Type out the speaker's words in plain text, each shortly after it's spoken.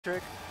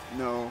trick?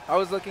 No. I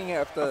was looking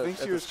at the. I think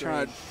she was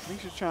trying. I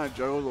think she was trying to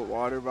juggle the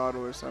water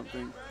bottle or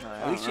something.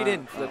 At least she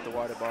didn't flip the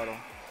water bottle.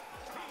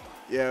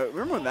 Yeah,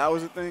 remember when that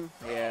was a thing?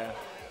 Yeah.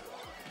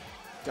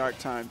 Dark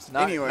times.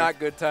 Anyway. Not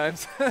good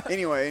times.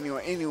 anyway.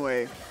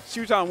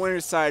 Shuton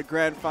winner's side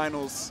grand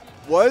finals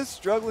was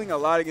struggling a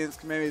lot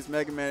against Kameme's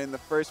Mega Man in the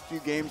first few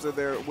games of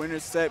their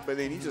winner's set, but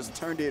then he just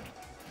turned it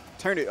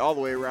all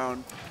the way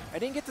around. I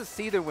didn't get to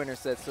see their winner's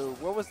set, so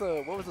what was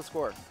the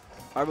score?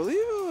 I believe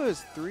it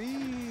was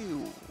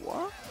 3-1.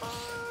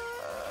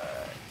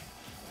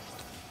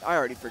 I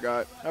already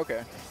forgot.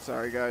 Okay.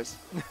 Sorry, guys.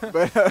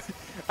 But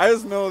I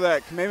just know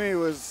that Kameme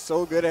was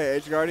so good at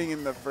edge guarding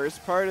in the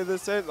first part of the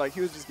set. Like, he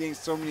was just getting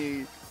so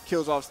many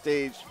kills off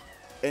stage,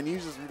 and he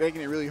was just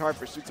making it really hard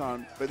for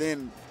Shuton. But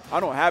then, I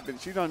don't know what happened.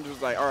 Shuton was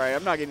like, all right,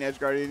 I'm not getting edge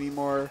guarded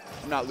anymore.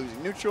 I'm not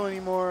losing neutral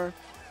anymore.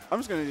 I'm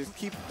just going to just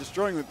keep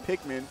destroying with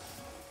Pikmin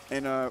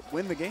and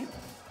win the game.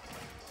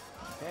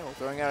 Okay, we're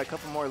throwing out a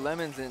couple more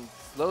lemons and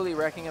slowly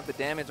racking up the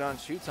damage on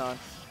Shuton.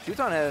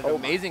 Shuton had an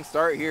amazing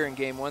start here in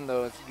game one,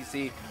 though. As you can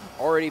see,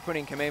 already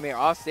putting Kameme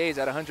off stage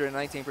at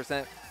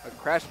 119%. A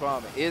crash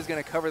bomb is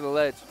going to cover the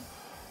ledge.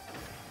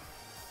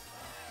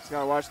 Just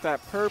got to watch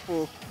that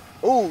purple.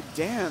 Oh,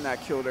 damn,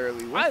 that killed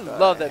early. I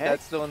love that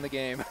that's still in the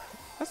game.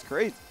 That's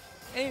crazy.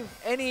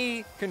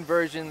 Any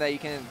conversion that you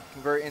can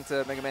convert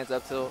into Mega Man's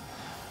up tilt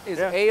is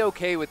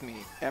A-okay with me.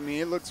 I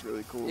mean, it looks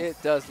really cool.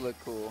 It does look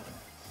cool.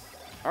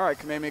 All right,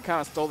 Kameme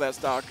kind of stole that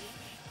stock.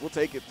 We'll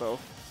take it, though.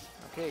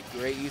 Okay,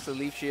 great use of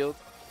Leaf Shield.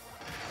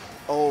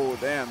 Oh,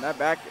 damn, that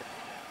back.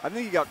 I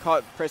think he got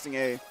caught pressing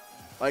A.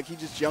 Like, he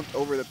just jumped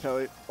over the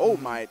pellet. Oh,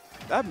 my.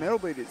 That Metal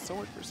Blade did so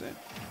much percent.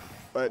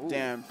 But,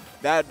 damn,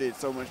 that did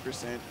so much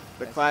percent.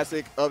 The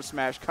classic up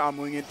smash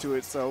comboing into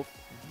itself.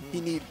 He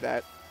needed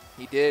that.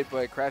 He did,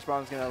 but Crash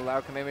Bomb is going to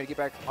allow Kameme to get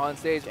back on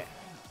stage.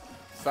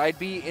 Side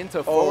B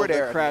into forward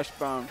air. The Crash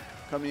Bomb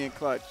coming in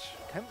clutch.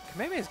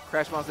 Kameme's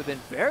Crash Bombs have been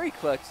very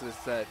clutch this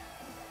set.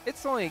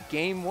 It's only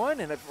game one,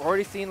 and I've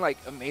already seen, like,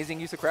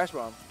 amazing use of Crash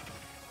Bomb.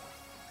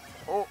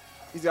 Oh,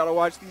 he's got to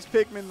watch these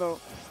Pikmin,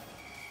 though.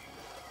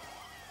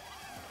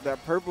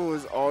 That purple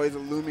is always a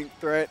looming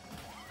threat.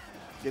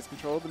 Gets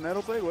control of the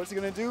Metal Blade. What's he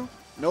going to do?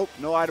 Nope,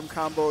 no item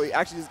combo. He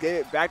actually just gave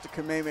it back to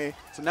Kameme.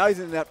 So now he's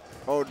in that.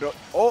 Oh,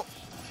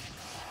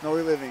 no,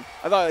 we're living.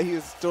 I thought he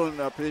was still in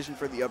a position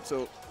for the up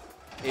tilt.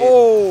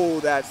 Oh,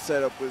 that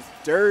setup was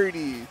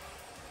dirty.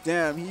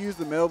 Damn, he used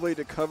the Metal Blade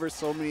to cover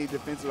so many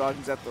defensive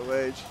options at the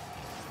ledge.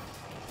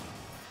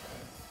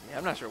 Yeah,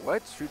 I'm not sure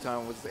what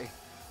Shuton was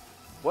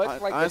what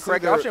like honestly, the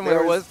correct option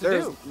was to do.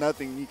 There's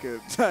nothing he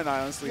could have done,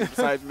 honestly,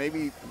 besides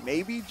maybe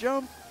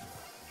jump.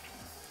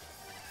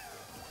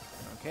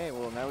 Okay,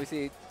 well, now we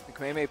see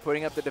Kameme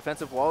putting up the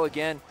defensive wall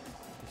again.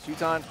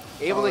 Shuton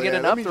able to get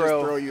an up throw. Let me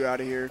just throw you out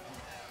of here.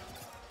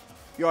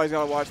 You always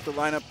got to watch the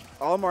lineup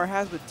Olimar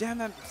has, but damn,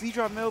 that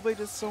Z-Drop Metal Blade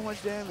does so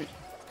much damage.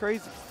 It's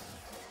crazy.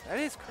 That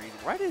is crazy.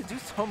 Why did it do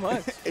so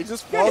much? It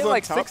just falls on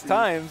like top 6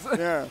 times.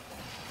 Yeah. Right.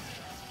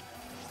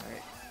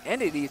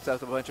 And it eats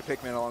up a bunch of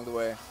Pikmin along the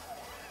way.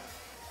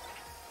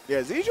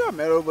 Yeah, Z-Drop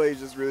Metal Blade is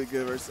just really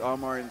good versus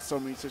Olimar in so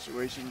many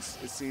situations,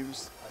 it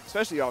seems,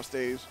 especially off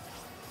stage.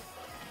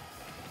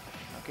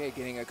 Okay,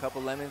 getting a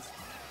couple lemons.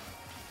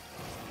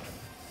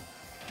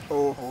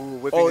 Oh,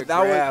 whipping a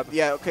grab.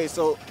 Yeah, okay,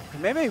 so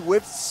Kameme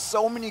whipped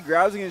so many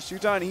grabs against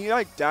Shuton, and he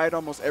like died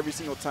almost every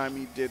single time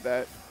he did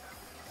that.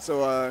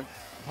 So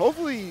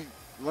hopefully he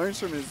learns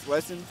from his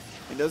lesson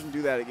and doesn't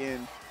do that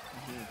again.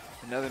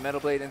 Another Metal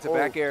Blade into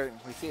back air.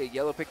 We see a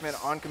yellow Pikmin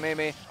on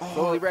Kameme,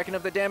 slowly racking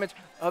up the damage.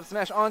 Up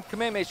smash on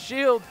Kameme's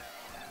shield.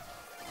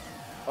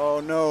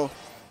 Oh no.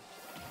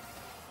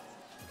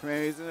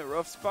 Kameme's in a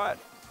rough spot.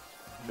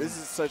 This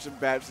is such a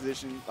bad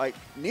position. Like,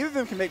 neither of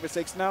them can make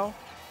mistakes now,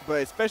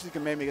 but especially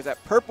Kameme because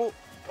that purple.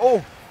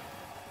 Oh!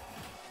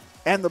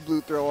 And the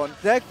blue throw on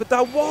deck, but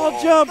that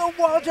wall jump!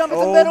 The wall jump is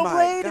a Metal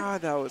Blade! Oh my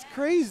god, that was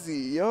crazy,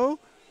 yo.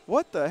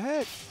 What the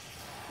heck?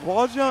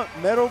 Wall jump,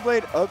 Metal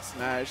Blade, up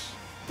smash.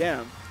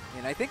 Damn.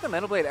 And I think the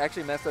Metal Blade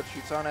actually messed up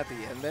Shuton at the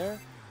end there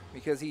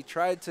because he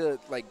tried to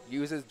like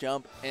use his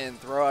jump and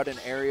throw out an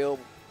aerial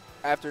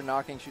after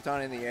knocking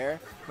Shuton in the air,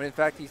 when in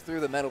fact he threw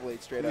the Metal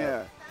Blade straight up.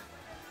 Yeah.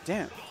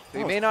 Damn. So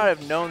he may not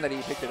have known that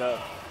he picked it up.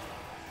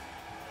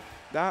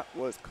 That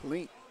was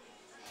clean.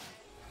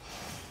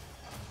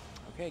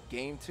 Okay,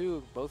 game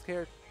 2. Both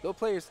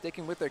players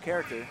sticking with their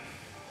character.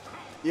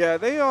 Yeah,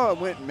 they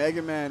went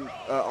Mega Man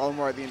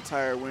Olimar the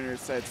entire winner's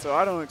set, so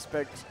I don't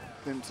expect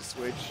them to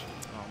switch.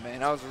 Oh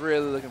man, I was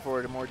really looking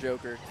forward to more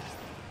Joker.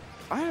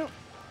 I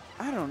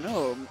don't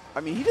know.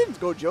 I mean, he didn't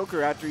go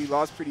Joker after he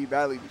lost pretty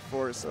badly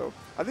before, so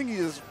I think he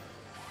just,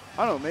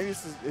 I don't know, maybe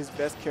this is his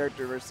best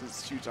character versus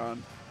Shuton.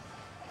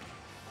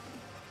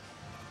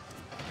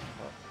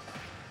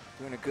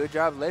 Doing a good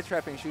job ledge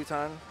trapping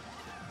Shuton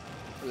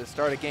for the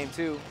start of game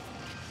 2.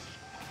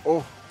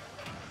 Oh,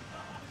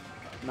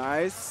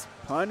 nice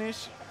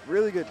punish.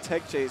 Really good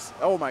tech chase.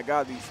 Oh my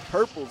god, these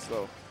purples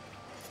though.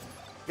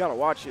 You gotta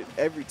watch it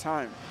every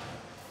time.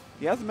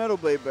 He has a Metal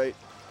Blade, but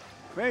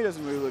Kameme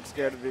doesn't really look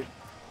scared of it.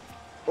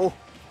 Oh,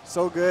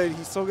 So good.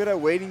 He's so good at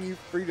waiting you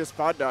free to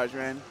spot dodge,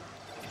 man.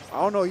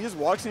 I don't know. He just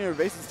walks in your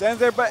base and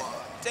stands there, but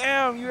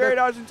damn, you air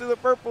dodge into the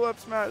purple up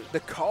smash. The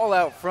call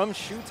out from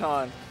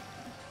Shuton.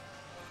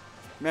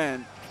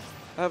 Man,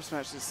 that up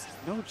smash is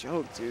no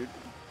joke, dude.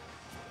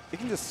 It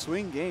can just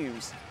swing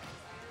games.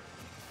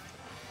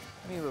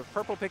 I mean, with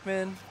purple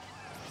Pikmin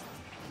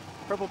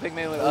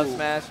with up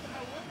smash,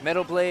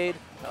 Metal Blade,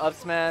 up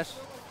smash.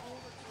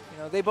 You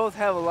know, they both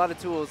have a lot of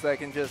tools that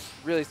can just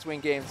really swing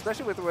games,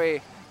 especially with the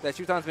way that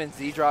Shuton's been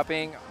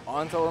Z-dropping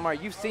onto Olimar.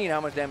 You've seen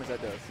how much damage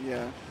that does.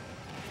 Yeah.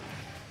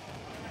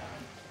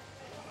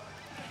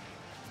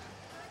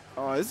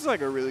 Oh, this is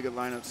like a really good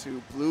lineup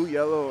too. Blue,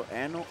 yellow,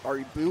 and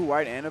or blue,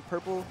 white, and a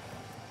purple.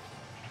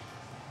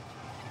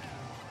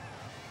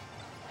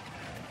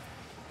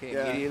 Okay,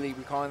 immediately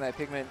recalling that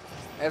Pikmin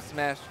F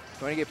smash,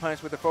 going to get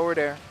punished with the forward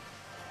air.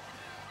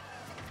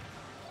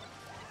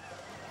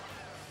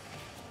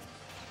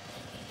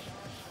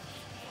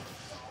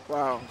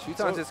 Wow.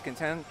 Shuton's just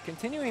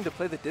continuing to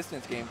play the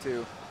distance game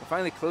too. We're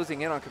finally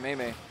closing in on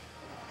Kameme.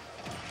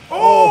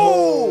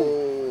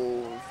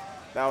 Oh!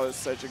 That was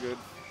such a good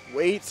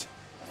wait.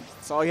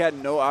 Saw he had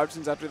no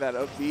options after that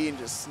up B and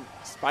just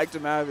spiked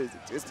him out of his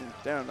existence.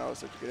 Damn, that was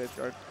such a good edge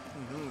guard.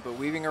 But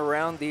weaving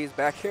around these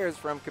back airs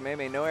from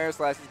Kameme, no air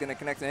slash is going to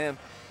connect to him.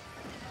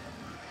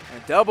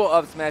 And double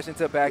up smash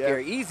into back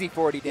air, easy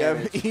 40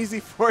 damage. Yeah,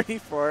 easy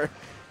 44.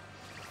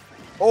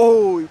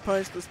 Oh, he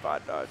punched the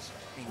spot dodge.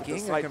 And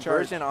getting a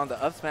conversion on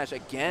the up smash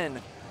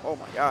again. Oh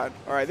my god.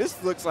 All right,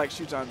 this looks like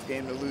Shuton's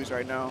game to lose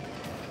right now.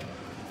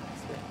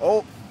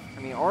 Oh.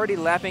 I mean, already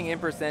lapping in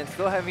percent,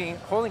 still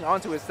holding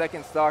on to his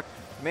second stock.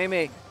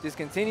 Kameme just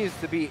continues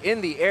to be in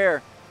the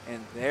air,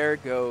 and there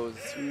goes.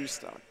 Two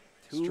stock.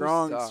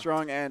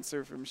 Strong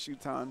answer from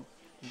Shuton.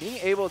 Being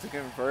able to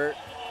convert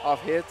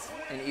off hits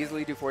and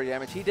easily do 40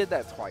 damage, he did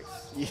that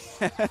twice.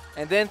 Yeah.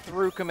 And then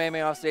threw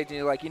Kameme off stage, and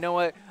you're like, you know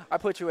what? I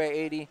put you at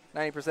 80,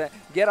 90%.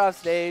 Get off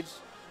stage.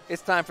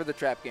 It's time for the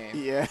trap game.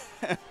 Yeah.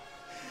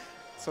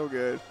 So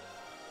good.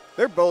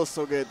 They're both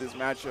so good at this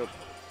matchup.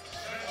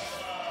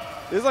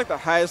 This is like the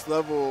highest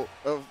level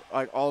of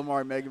like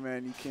Olimar Mega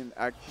Man you can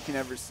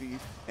ever see,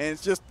 and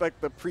it's just like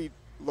the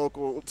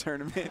pre-local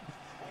tournament.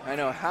 I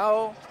know.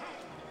 How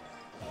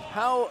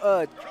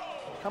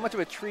much of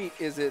a treat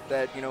is it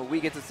that we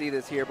get to see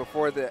this here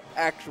before the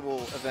actual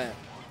event?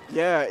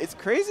 Yeah, it's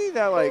crazy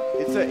that like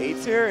it's an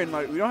 8 tier and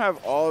like we don't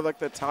have all of like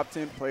the top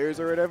 10 players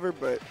or whatever,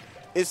 but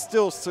it's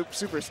still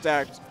super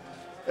stacked.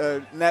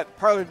 And that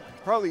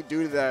probably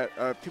due to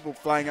that people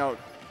flying out,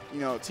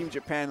 Team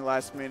Japan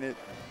last minute.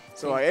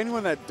 So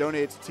anyone that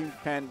donates to Team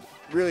Japan,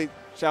 really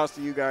shouts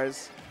to you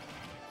guys,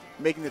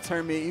 making the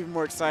tournament even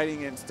more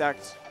exciting and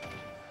stacked.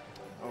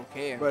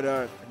 Okay, but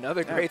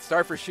another great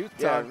start for Shuton.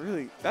 Yeah,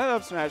 really. That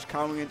up smash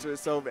coming into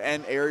itself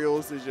and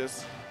aerials is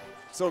just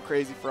so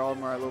crazy for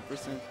Olimar at low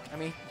percent. I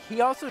mean,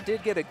 he also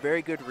did get a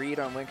very good read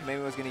on when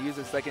Kameme was going to use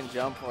his second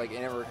jump, like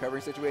in a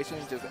recovery situation,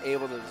 just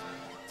able to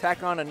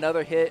tack on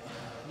another hit.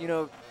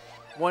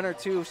 One or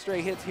two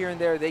stray hits here and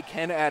there, they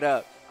can add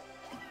up.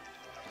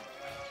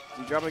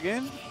 Z-drop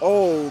again?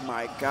 Oh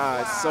my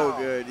god, wow. So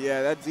good.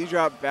 Yeah, that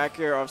Z-drop back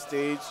air off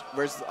stage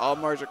versus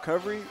Olimar's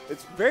recovery,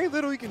 it's very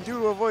little he can do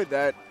to avoid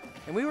that.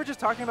 And we were just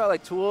talking about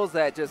like tools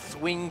that just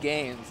swing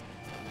games.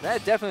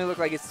 That definitely looked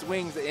like it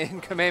swings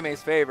in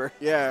Kameme's favor.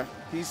 Yeah,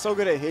 he's so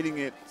good at hitting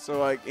it. So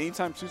like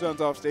anytime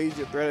Shuton's off stage,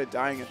 you're threat of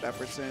dying at that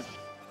percent.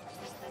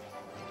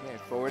 Yeah,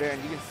 forward air,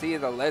 and you can see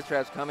the ledge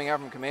traps coming out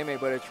from Kameme,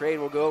 but a trade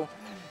will go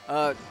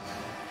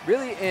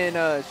really in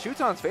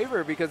Shuton's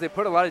favor because they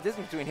put a lot of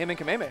distance between him and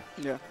Kameme.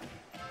 Yeah.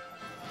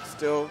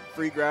 Still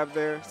free grab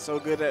there. So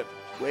good at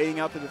waiting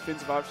out the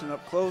defensive option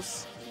up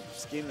close.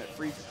 Just getting that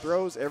free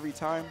throws every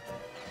time.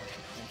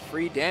 And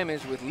free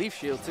damage with Leaf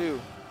Shield too.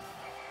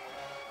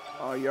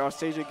 Oh, you're off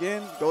stage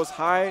again. Goes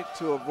high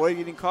to avoid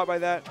getting caught by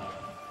that.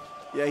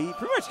 Yeah, he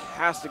pretty much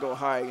has to go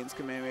high against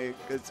Kameme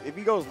because if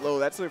he goes low,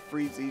 that's a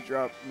free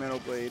Z-drop Metal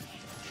Blade.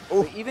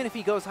 Oh. But even if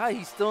he goes high,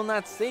 he's still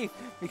not safe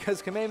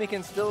because Kameme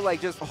can still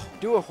like just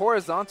do a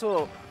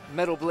horizontal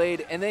Metal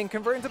Blade and then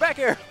convert into back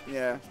air.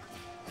 Yeah,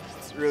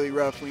 it's really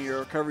rough when your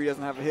recovery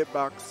doesn't have a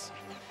hitbox.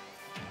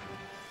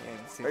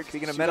 And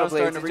speaking of Metal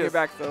Blades, starting to bring it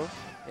back though.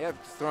 Yep,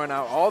 just throwing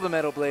out all the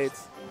Metal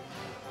Blades.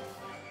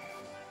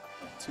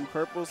 Two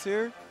purples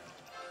here.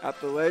 At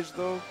the ledge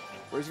though.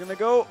 Where's he gonna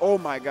go? Oh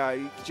my god,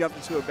 he jumped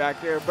into a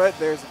back air, but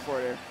there's the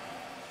forward air.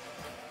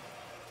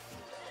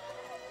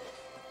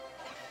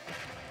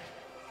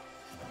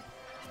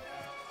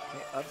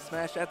 Up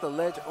smash at the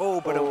ledge.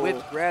 Oh, but a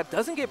whip grab.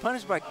 Doesn't get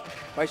punished by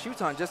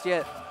Shuton just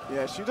yet.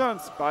 Yeah, Shuton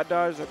spot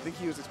dodge. I think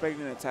he was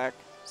expecting an attack,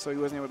 so he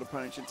wasn't able to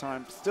punish in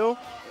time. Still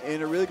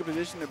in a really good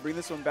position to bring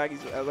this one back.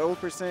 He's at level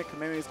percent.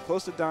 Kameme is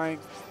close to dying.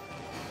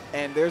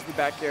 And there's the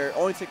back air,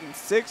 only taking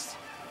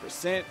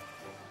 6%.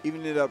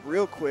 Evening it up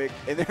real quick.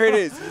 And there it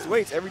is. He just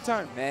waits every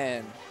time.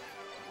 Man.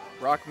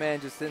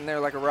 Rockman just sitting there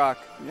like a rock.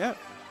 Yeah.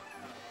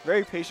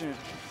 Very patient.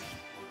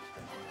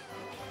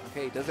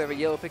 Okay, he does have a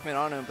yellow Pikmin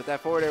on him, but that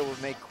forward air will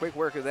make quick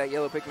work of that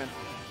yellow Pikmin.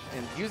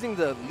 And using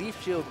the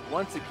Leaf Shield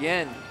once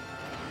again.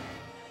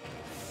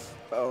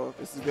 Oh,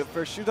 this is good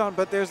for Shuton,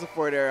 but there's the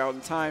forward air out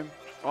in time.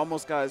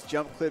 Almost got his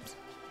jump clips.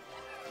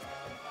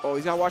 Oh,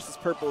 he's got to watch this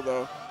purple,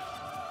 though.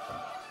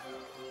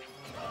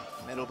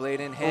 Middle blade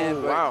in hand,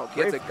 Oh, but wow,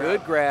 gets a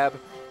good grab.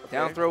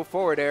 Down throw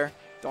forward air.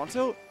 Don't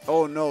tilt.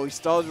 Oh, no, he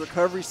stalled his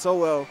recovery so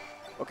well.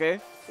 Okay,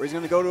 where he's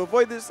going to go to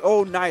avoid this.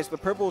 Oh, nice. The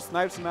purple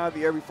snipes him out of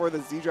the air before the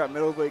Z-drop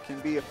middle blade can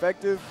be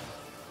effective.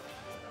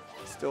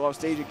 Still off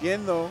stage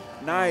again, though.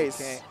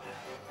 Nice. Okay.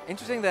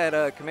 Interesting that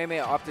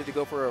Kameme opted to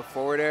go for a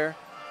forward air,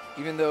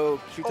 even though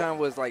Shuton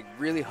was like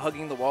really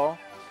hugging the wall.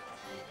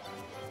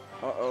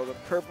 Uh-oh, the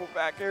purple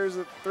back air is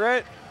a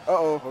threat.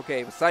 Uh-oh.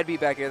 Okay, side B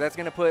back air. That's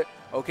going to put,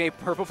 okay,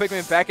 Purple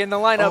Pikmin back in the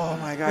lineup. Oh,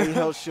 my God, he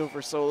held shield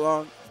for so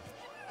long.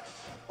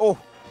 Oh.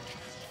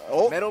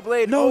 Oh. Metal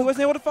blade. No, he oh.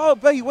 wasn't able to follow,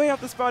 but he way off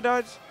the spot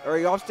dodge. Or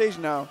he off stage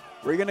now.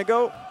 Where are you going to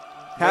go?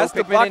 Has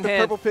to block the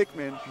purple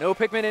Pikmin. No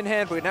Pikmin in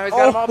hand, but now he's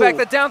got them all back.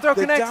 The down throw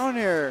connects. The down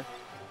air.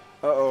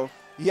 Uh-oh.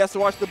 He has to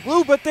watch the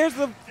blue, but there's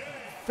the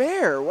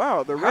fair.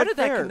 Wow, the red How did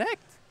fair. That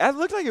connect? It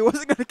looked like it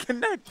wasn't going to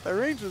connect. The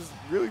range was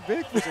really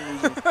big for some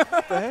reason.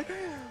 What the heck?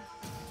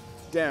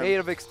 Damn. May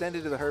have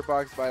extended to the hurt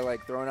box by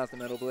like throwing out the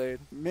metal blade.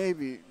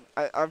 Maybe.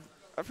 I'm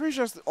pretty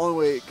sure that's the only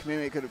way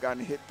Kameme could have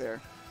gotten a hit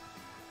there.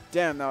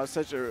 Damn, that was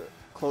such a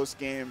close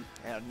game.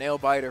 Yeah, nail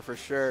biter for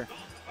sure.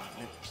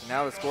 And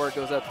now the score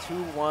goes up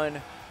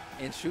 2-1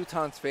 in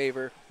Shuton's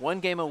favor. 1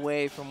 game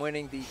away from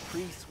winning the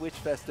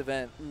pre-Swtichfest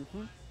event.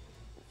 Mm-hmm.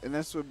 And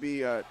this would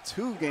be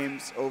 2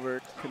 games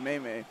over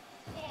Kameme.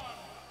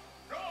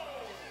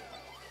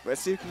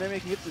 Let's see if Kameme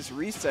can get this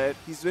reset.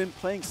 He's been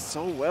playing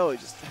so well. He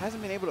just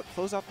hasn't been able to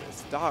close out the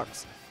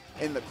stocks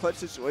in the clutch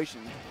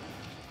situation.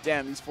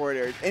 Damn, these forward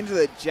airs into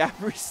the jab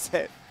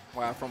reset.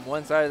 Wow, from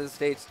one side of the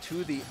stage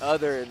to the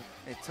other.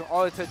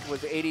 All it took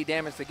was 80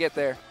 damage to get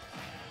there.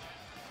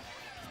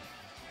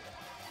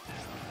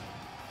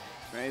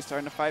 Right, he's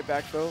starting to fight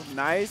back, though.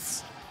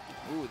 Nice.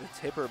 Ooh, the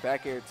tipper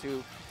back air,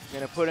 too.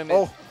 Going to put him in.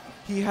 Oh,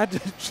 he had to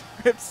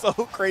trip so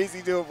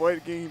crazy to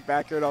avoid getting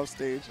back aired off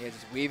stage. Yeah,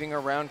 just weaving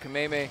around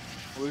Kameme,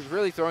 who was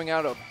really throwing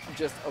out a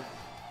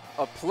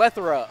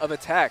plethora of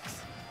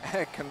attacks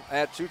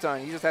at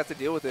Shuton. He just has to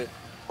deal with it.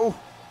 Oh.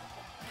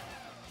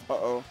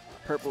 Uh-oh.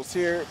 Purple's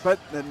here, but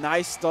the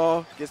nice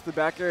stall gets the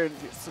back air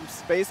and gets some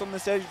space on the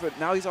stage, but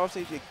now he's off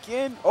stage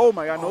again. Oh,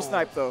 my God. No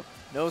snipe, though.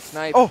 No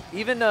snipe. Oh.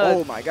 Even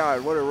oh, my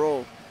God. What a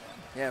roll.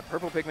 Yeah,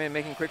 Purple Pikmin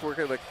making quick work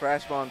of the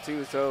crash bomb,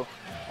 too, so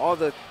all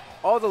the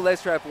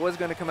ledge trap was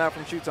going to come out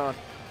from Shuton.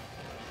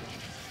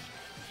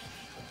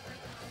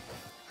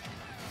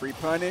 Free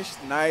punish,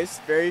 nice.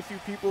 Very few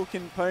people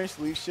can punish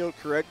leaf shield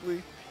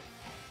correctly.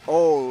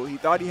 Oh, he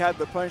thought he had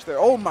the punch there.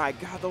 Oh my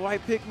God, the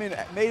white Pikmin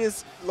made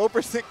his low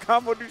percent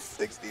combo do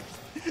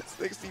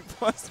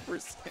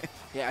 60+%.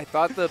 Yeah, I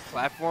thought the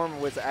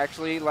platform was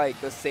actually like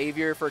the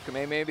savior for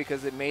Kameme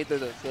because it made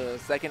the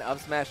second up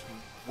smash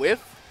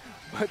whiff,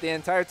 but the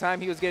entire time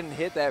he was getting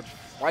hit, that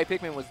white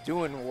Pikmin was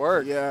doing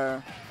work.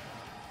 Yeah.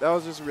 That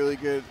was just really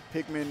good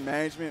Pikmin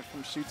management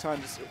from Shuton,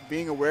 just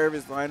being aware of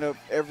his lineup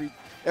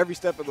every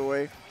step of the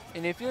way.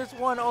 And if there's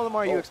one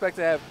Olimar you expect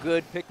to have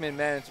good Pikmin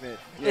management,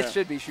 it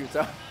should be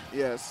Shuton.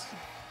 Yes.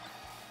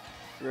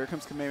 Here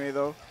comes Kameme,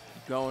 though.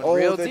 Going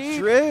real deep. Oh, the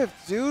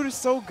drift, dude, is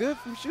so good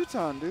from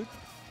Shuton, dude.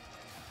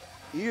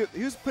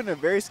 He was put in a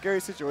very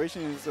scary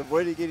situation and just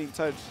avoided getting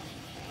touched.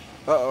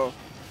 Uh-oh.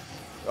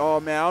 Oh,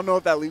 man, I don't know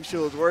if that leaf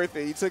shield was worth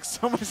it. He took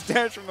so much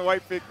damage from the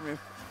white Pikmin.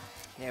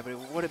 Yeah, but it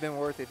would have been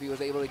worth it if he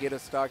was able to get a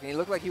stock. And he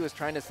looked like he was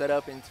trying to set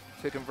up and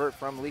to convert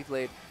from Leaf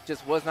Blade.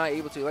 Just was not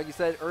able to. Like you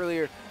said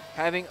earlier,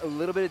 having a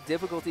little bit of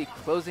difficulty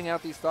closing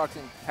out these stocks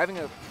and having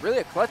really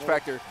a clutch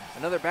factor.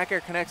 Another back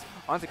air connects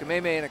onto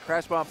Kameme and a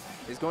crash bomb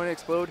is going to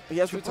explode. He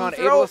has Shuton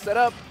able to set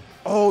up.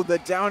 Oh, the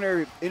down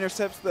air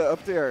intercepts the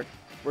up there.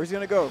 Where's he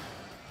going to go?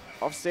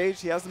 Off stage,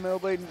 he has the metal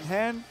blade in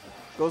hand.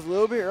 Goes a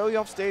little bit early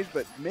off stage,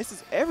 but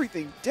misses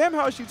everything. Damn,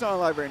 how is Shuton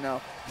alive right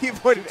now? He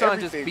avoided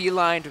everything. Just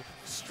beelined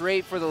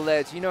straight for the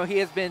ledge. You know, he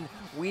has been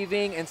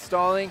weaving and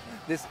stalling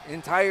this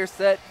entire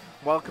set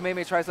while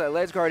Kameme tries to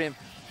ledge guard him,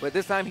 but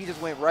this time he just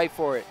went right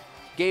for it.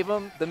 Gave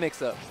him the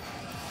mix-up.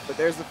 But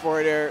there's the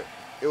forward air.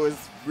 It was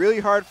really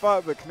hard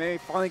fought, but Kameme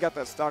finally got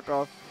that stock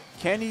off.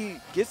 Can he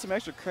get some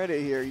extra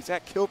credit here? He's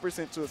at kill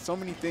percent to so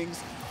many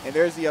things, and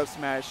there's the up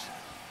smash.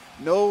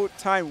 No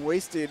time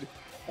wasted.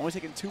 Only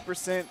taking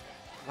 2%.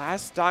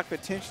 Last stock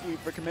potentially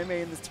for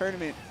Kameme in this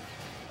tournament.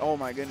 Oh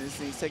my goodness,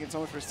 he's taking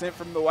so much percent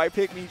from the white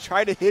Pikmin. He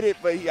tried to hit it,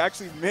 but he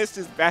actually missed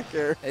his back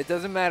air. It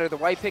doesn't matter. The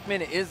white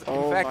Pikmin is,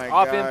 in fact,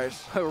 off him.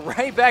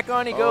 Right back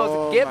on he goes.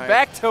 Oh Get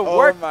back to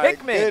work, Pikmin.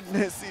 Oh my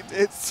goodness, he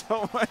did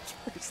so much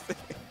percent.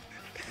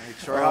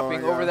 Short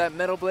hopping over that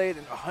metal blade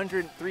and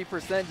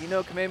 103%. You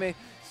know, Kameme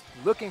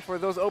looking for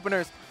those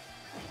openers.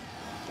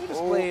 He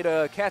just played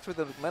catch with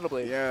the metal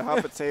blade. Yeah,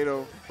 hot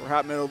potato or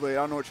hot metal blade.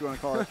 I don't know what you want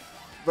to call it.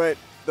 But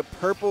the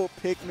purple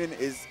Pikmin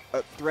is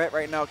a threat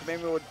right now.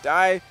 Kameme will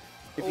die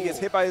if he gets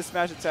hit by his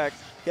smash attack.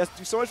 He has to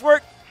do so much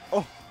work.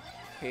 Oh.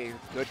 Okay,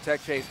 good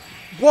tech chase.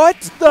 What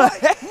the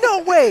heck?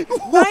 No way!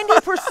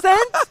 90%?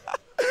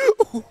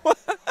 What?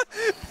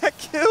 That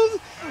killed?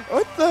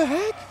 What the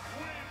heck?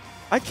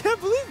 I can't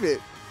believe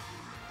it.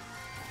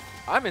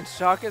 I'm in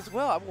shock as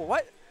well.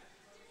 What?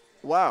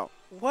 Wow.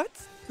 What?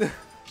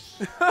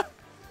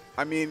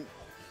 I mean,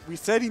 we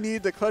said he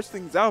needed to clutch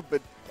things out,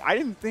 but I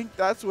didn't think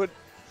that's what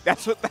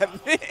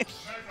that meant.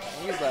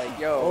 He's like,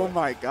 yo. Oh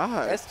my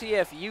God.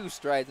 STFU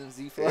strides in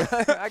Z-Fly.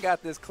 I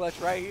got this clutch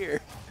right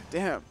here.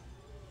 Damn.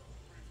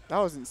 That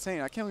was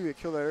insane. I can't believe it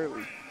killed that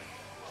early.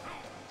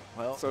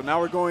 Well, so now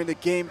we're going to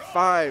game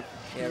 5.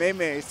 Yeah.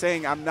 Kameme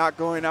saying, I'm not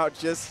going out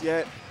just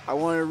yet. I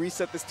want to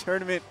reset this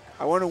tournament.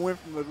 I want to win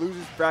from the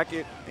loser's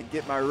bracket and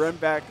get my run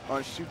back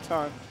on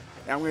Shuton.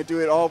 And I'm going to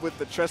do it all with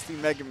the trusty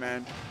Mega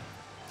Man.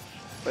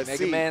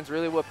 Mega Man's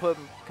really what put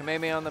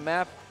Kameme on the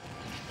map.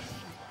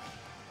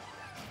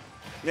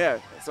 Yeah,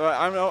 so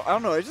I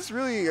don't know. It's just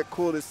really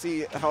cool to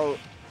see how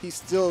he's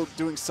still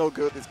doing so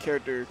good with his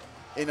character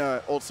in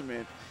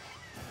Ultimate.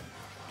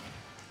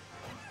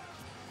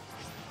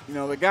 You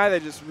know, the guy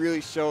that just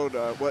really showed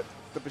what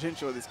the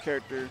potential of this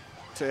character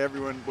to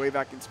everyone way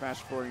back in Smash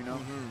 4, you know?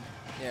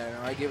 Yeah,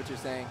 no, I get what you're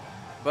saying.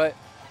 But,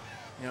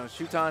 you know,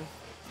 Shuton.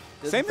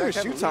 Same thing with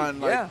Shuton.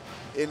 Like,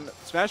 in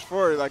Smash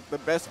 4, like, the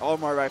best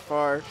Olimar by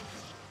far.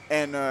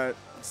 And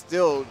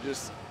still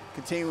just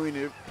continuing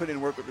to put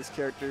in work with this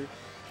character.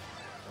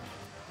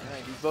 Yeah,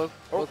 these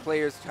both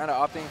players kind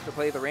of opting to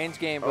play the range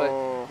game,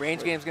 but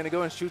range game's going to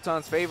go in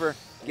Shuton's favor.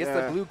 Gets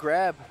the blue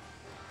grab.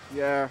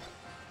 Yeah.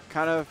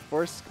 Kind of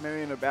forced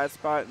Kameme in a bad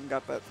spot and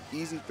got that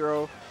easy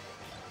throw.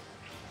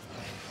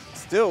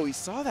 Still, we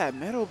saw that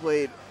Metal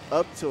Blade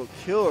up to a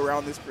kill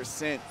around this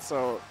percent,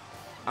 so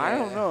I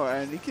don't know.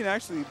 And he can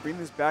actually bring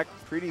this back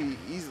pretty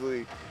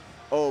easily.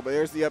 Oh, but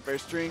there's the up air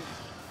string.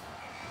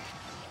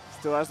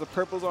 Still has the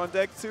purples on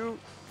deck too.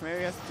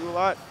 Kameme has to do a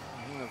lot.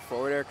 The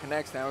forward air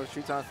connects. Now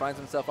Shuton finds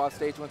himself off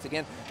stage once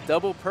again.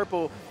 Double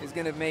purple is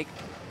going to make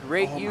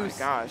great use.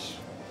 Oh my gosh.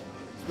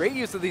 Great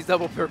use of these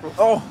double purples.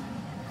 Oh.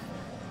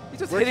 He's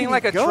just hitting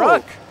like a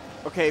truck.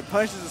 Okay,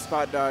 punishes a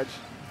spot dodge.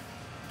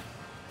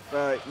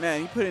 But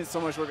man, he put in so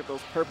much work at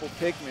those purple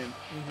Pikmin.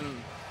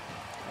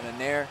 And a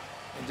nair.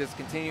 And just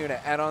continue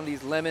to add on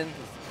these lemons.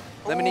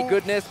 Lemony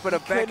goodness, but a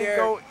back air. Couldn't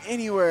go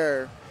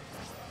anywhere.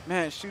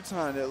 Man,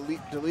 Shuton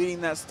deleting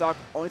that stock,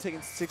 only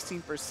taking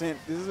 16%.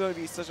 This is going to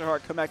be such a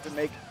hard comeback to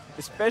make,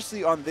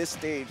 especially on this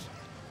stage.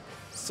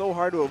 So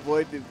hard to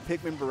avoid the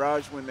Pikmin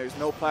barrage when there's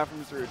no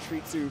platforms to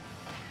retreat to.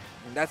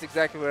 And that's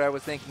exactly what I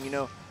was thinking. You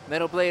know,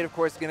 Metal Blade, of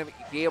course, is going to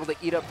be able to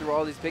eat up through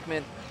all these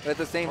Pikmin, but at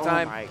the same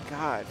time. Oh my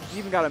God. He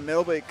even got a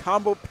Metal Blade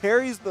combo,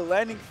 parries the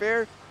landing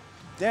fair.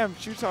 Damn,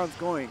 Shuton's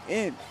going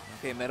in.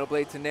 Okay, Metal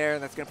Blade to nair,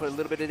 and that's going to put a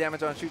little bit of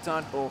damage on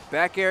Shuton. Oh,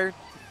 back air.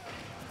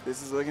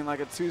 This is looking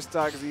like a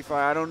 2-stock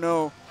Z-Fi. I don't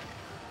know.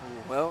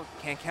 Ooh, well,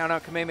 can't count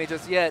out Kameme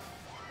just yet.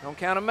 Don't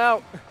count him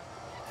out.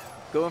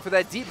 Going for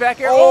that deep back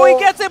air. Oh, he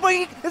gets it, but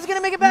he is going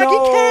to make it back. No,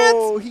 he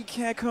can't. He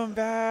can't come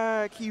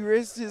back. He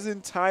risked his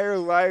entire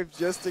life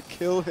just to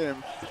kill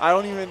him. I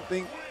don't even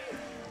think.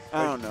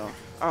 I don't know.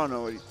 I don't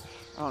know what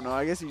I don't know.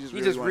 I guess he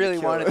just really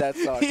wanted that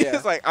stock. He's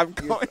just like, I'm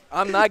going.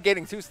 I'm not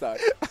getting 2 stock.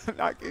 I'm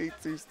not getting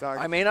 2 stock.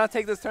 I may not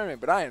take this tournament,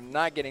 but I am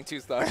not getting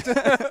 2 stock.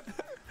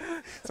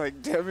 It's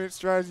like, damn it,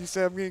 Strides, you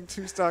said I'm getting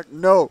 2 stock.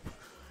 No.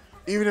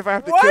 Even if I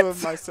have to kill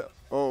him myself.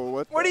 Oh,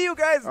 what? What are you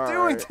guys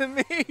doing to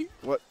me?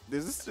 What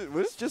is this?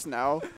 Was this just now?